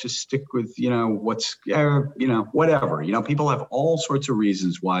boat? Let's just stick with, whatever. People have all sorts of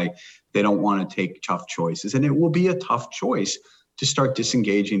reasons why they don't want to take tough choices. And it will be a tough choice to start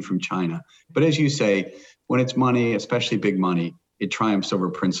disengaging from China. But as you say, when it's money, especially big money, it triumphs over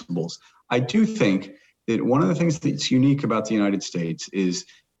principles. I do think that one of the things that's unique about the United States is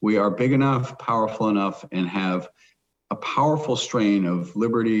we are big enough, powerful enough, and have a powerful strain of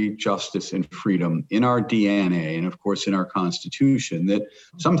liberty, justice, and freedom in our DNA, and of course in our Constitution, that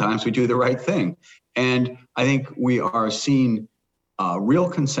sometimes we do the right thing. And I think we are seeing real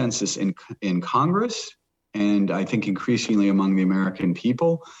consensus in Congress, and I think increasingly among the American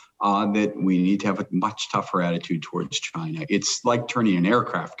people, that we need to have a much tougher attitude towards China. It's like turning an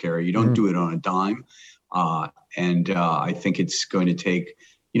aircraft carrier. You don't do it on a dime. And I think it's going to take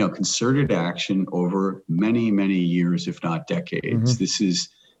concerted action over many, many years, if not decades. Mm-hmm.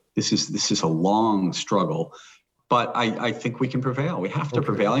 This is a long struggle, but I think we can prevail. We have to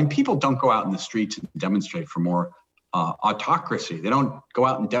prevail. And people don't go out in the streets and demonstrate for more autocracy. They don't go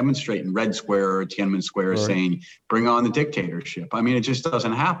out and demonstrate in Red Square or Tiananmen Square saying, "Bring on the dictatorship." I mean, it just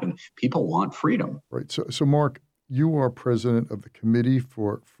doesn't happen. People want freedom. Right. So Mark, you are president of the Committee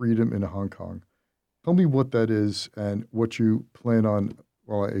for Freedom in Hong Kong. Tell me what that is and what you plan on.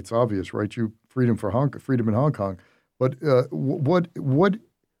 Well, it's obvious, right? Freedom in Hong Kong. But what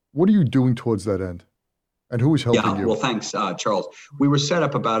are you doing towards that end? And who is helping you? Well, thanks, Charles. We were set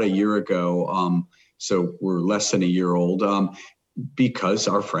up about a year ago, so we're less than a year old, because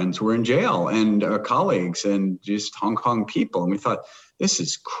our friends were in jail, and our colleagues, and just Hong Kong people. And we thought, this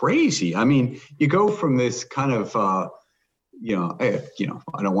is crazy. I mean, you go from this kind of I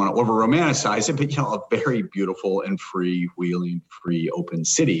don't want to over romanticize it, but a very beautiful and freewheeling, open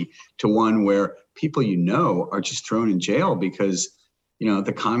city, to one where people are just thrown in jail because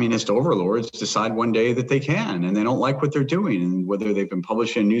the communist overlords decide one day that they can, and they don't like what they're doing. And whether they've been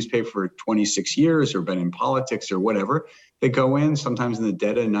publishing a newspaper for 26 years or been in politics or whatever, they go in sometimes in the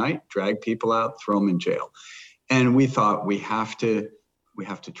dead of night, drag people out, throw them in jail. And we thought we have to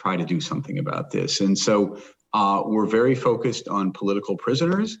try to do something about this. And so we're very focused on political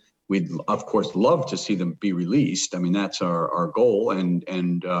prisoners. We'd, of course, love to see them be released. I mean, that's our goal,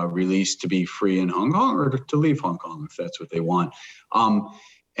 and released to be free in Hong Kong or to leave Hong Kong if that's what they want.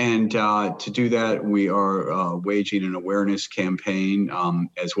 And to do that, we are waging an awareness campaign,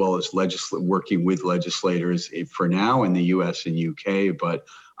 as well as working with legislators for now in the U.S. and U.K., but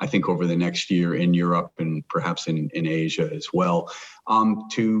I think over the next year in Europe and perhaps in Asia as well,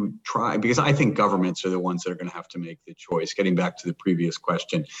 to try, because I think governments are the ones that are going to have to make the choice. Getting back to the previous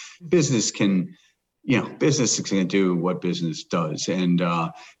question, business is going to do what business does. And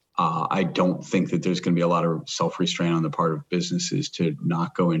I don't think that there's going to be a lot of self-restraint on the part of businesses to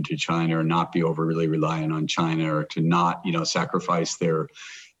not go into China or not be overly reliant on China, or to not, sacrifice their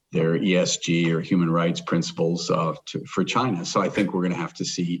ESG or human rights principles for China. So I think we're going to have to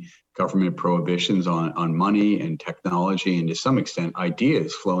see government prohibitions on money and technology, and to some extent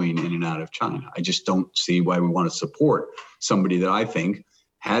ideas flowing in and out of China. I just don't see why we want to support somebody that I think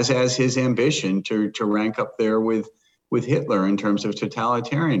has as his ambition to rank up there with Hitler in terms of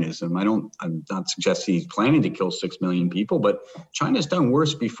totalitarianism. I'm not suggesting he's planning to kill 6 million people, but China's done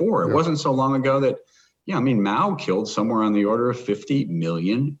worse before. It wasn't so long ago that Mao killed somewhere on the order of 50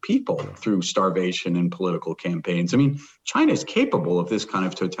 million people through starvation and political campaigns. I mean, China is capable of this kind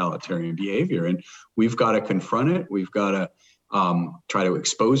of totalitarian behavior, and we've got to confront it. We've got to try to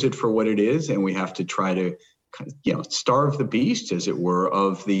expose it for what it is, and we have to try to, starve the beast, as it were,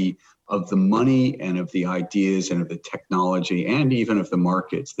 of the money and of the ideas and of the technology and even of the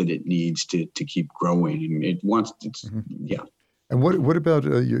markets that it needs to keep growing. And it wants to, And what about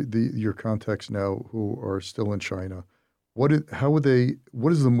your contacts now who are still in China? What is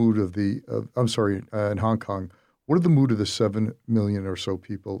the mood in Hong Kong? What are the mood of the 7 million or so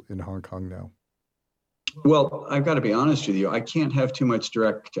people in Hong Kong now? Well, I've got to be honest with you. I can't have too much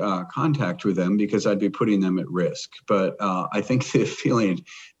direct contact with them because I'd be putting them at risk. But I think the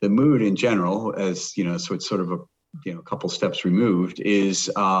mood in general, as so it's sort of a couple steps removed, is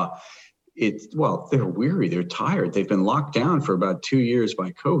they're weary, they're tired. They've been locked down for about 2 years for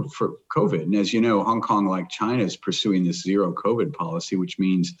COVID. And as you know, Hong Kong, like China, is pursuing this zero COVID policy, which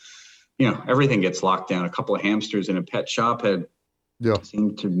means, everything gets locked down. A couple of hamsters in a pet shop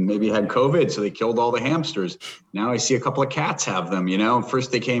seemed to maybe had COVID, so they killed all the hamsters. Now I see a couple of cats have them,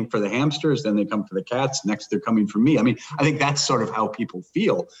 First they came for the hamsters, then they come for the cats. Next they're coming for me. I mean, I think that's sort of how people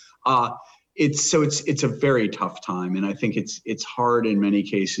feel. It's a very tough time, and I think it's hard in many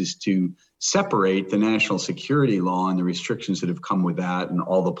cases to separate the national security law and the restrictions that have come with that, and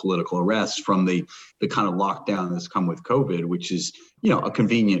all the political arrests, from the kind of lockdown that's come with COVID, which is a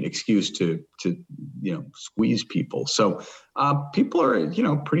convenient excuse to squeeze people. So people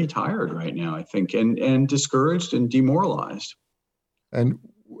are pretty tired right now, I think, and discouraged and demoralized. And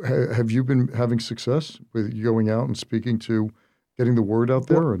have you been having success with going out and speaking to, getting the word out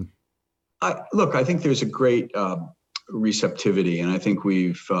there? And I think there's a great receptivity, and I think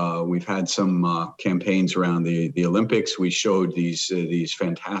we've had some campaigns around the Olympics. We showed these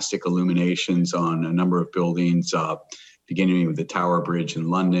fantastic illuminations on a number of buildings, beginning with the Tower Bridge in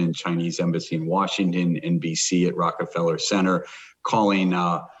London, Chinese Embassy in Washington, NBC at Rockefeller Center, calling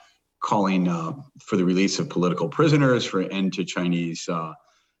for the release of political prisoners, for an end to Chinese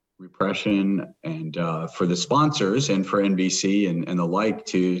repression, and for the sponsors and for NBC and the like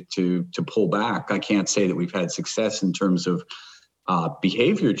to pull back. I can't say that we've had success in terms of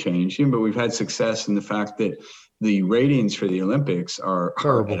behavior changing, but we've had success in the fact that the ratings for the Olympics are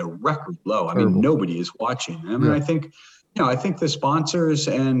at a record low. I mean, nobody is watching. I mean, I think the sponsors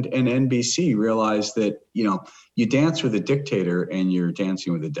and NBC realize that you dance with a dictator and you're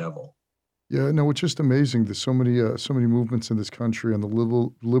dancing with the devil. Yeah, no, it's just amazing. There's so many movements in this country on the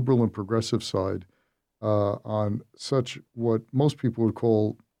liberal and progressive side, on such what most people would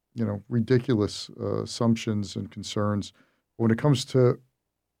call, ridiculous assumptions and concerns. But when it comes to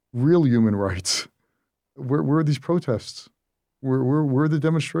real human rights, where are these protests? Where are the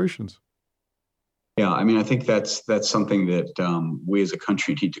demonstrations? Yeah, I mean, I think that's something that we as a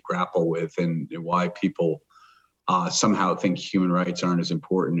country need to grapple with, and why people somehow think human rights aren't as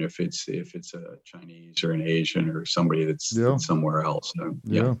important if it's a Chinese or an Asian or somebody that's somewhere else.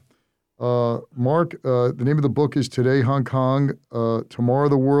 So, Mark, the name of the book is Today, Hong Kong, Tomorrow,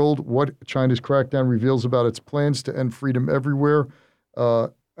 the World, What China's Crackdown Reveals About Its Plans to End Freedom Everywhere.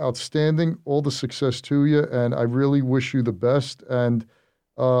 outstanding. All the success to you, and I really wish you the best. And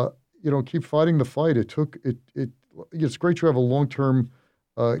keep fighting the fight. It's great to have a long-term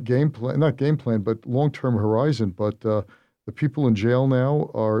game plan, not game plan, but long-term horizon. But the people in jail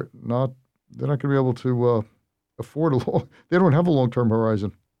now are not. They're not going to be able to afford they don't have a long-term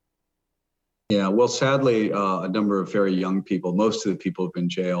horizon. Yeah, well, sadly, a number of very young people, most of the people who've been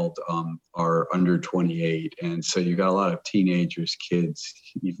jailed are under 28. And so you got a lot of teenagers, kids,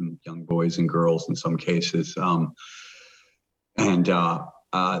 even young boys and girls in some cases. And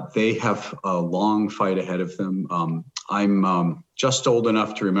they have a long fight ahead of them. I'm just old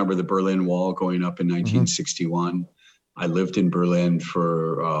enough to remember the Berlin Wall going up in 1961. I lived in Berlin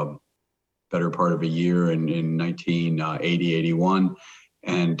for better part of a year in 1980, 81.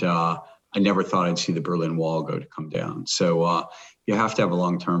 And I never thought I'd see the Berlin Wall come down. So you have to have a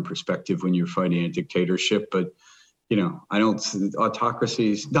long-term perspective when you're fighting a dictatorship. But,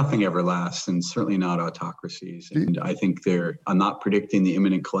 autocracies, nothing ever lasts, and certainly not autocracies. And I think I'm not predicting the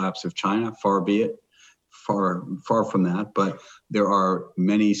imminent collapse of China, far be it, far from that. But there are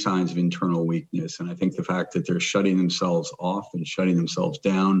many signs of internal weakness. And I think the fact that they're shutting themselves off and shutting themselves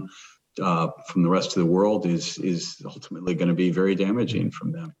down from the rest of the world is ultimately going to be very damaging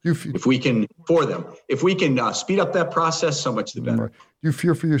from them. If we can speed up that process, so much the better. Right. Do you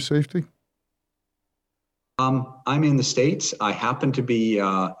fear for your safety? I'm in the States. I happen to be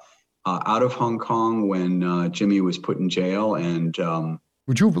out of Hong Kong when Jimmy was put in jail. And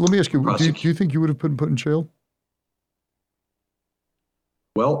let me ask you, do you think you would have been put in jail?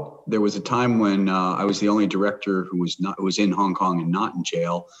 Well, there was a time when I was the only director who was in Hong Kong and not in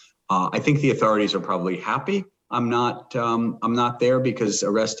jail. I think the authorities are probably happy I'm not there, because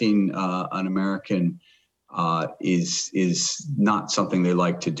arresting an American is not something they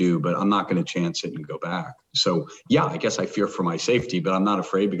like to do. But I'm not going to chance it and go back. So yeah, I guess I fear for my safety, but I'm not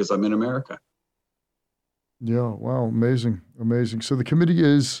afraid because I'm in America. Yeah. Wow. Amazing. So the committee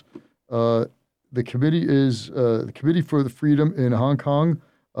is the Committee for the Freedom in Hong Kong.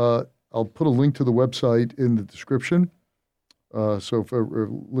 I'll put a link to the website in the description. So if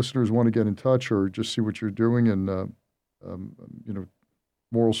listeners want to get in touch or just see what you're doing and,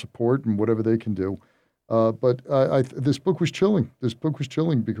 moral support and whatever they can do. But this book was chilling.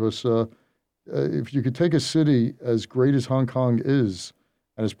 Because if you could take a city as great as Hong Kong is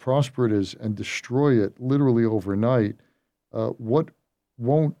and as prosperous as and destroy it literally overnight, what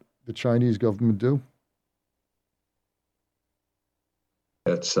won't the Chinese government do?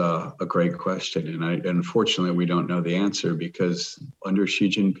 That's a great question. And unfortunately, we don't know the answer, because under Xi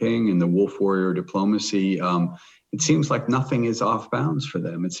Jinping and the wolf warrior diplomacy, it seems like nothing is off bounds for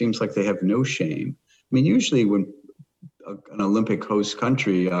them. It seems like they have no shame. I mean, usually when an Olympic host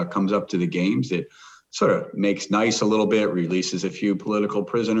country comes up to the games, it sort of makes nice a little bit, releases a few political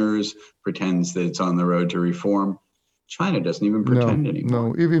prisoners, pretends that it's on the road to reform. China doesn't even pretend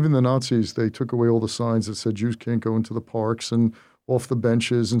anymore. No, even the Nazis, they took away all the signs that said Jews can't go into the parks and off the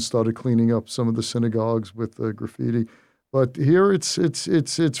benches and started cleaning up some of the synagogues with graffiti. But here it's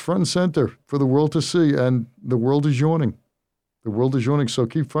front and center for the world to see, and the world is yawning. So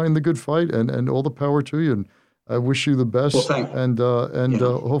keep fighting the good fight, and all the power to you. And I wish you the best. Well, thank you.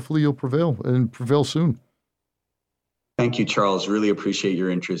 Hopefully you'll prevail and prevail soon. Thank you, Charles. Really appreciate your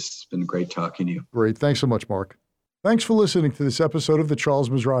interest. It's been great talking to you. Great. Thanks so much, Mark. Thanks for listening to this episode of The Charles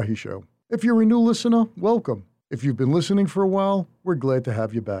Mizrahi Show. If you're a new listener, welcome. If you've been listening for a while, we're glad to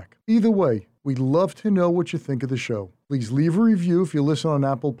have you back. Either way, we'd love to know what you think of the show. Please leave a review if you listen on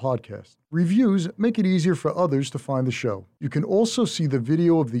Apple Podcasts. Reviews make it easier for others to find the show. You can also see the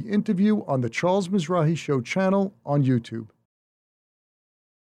video of the interview on the Charles Mizrahi Show channel on YouTube.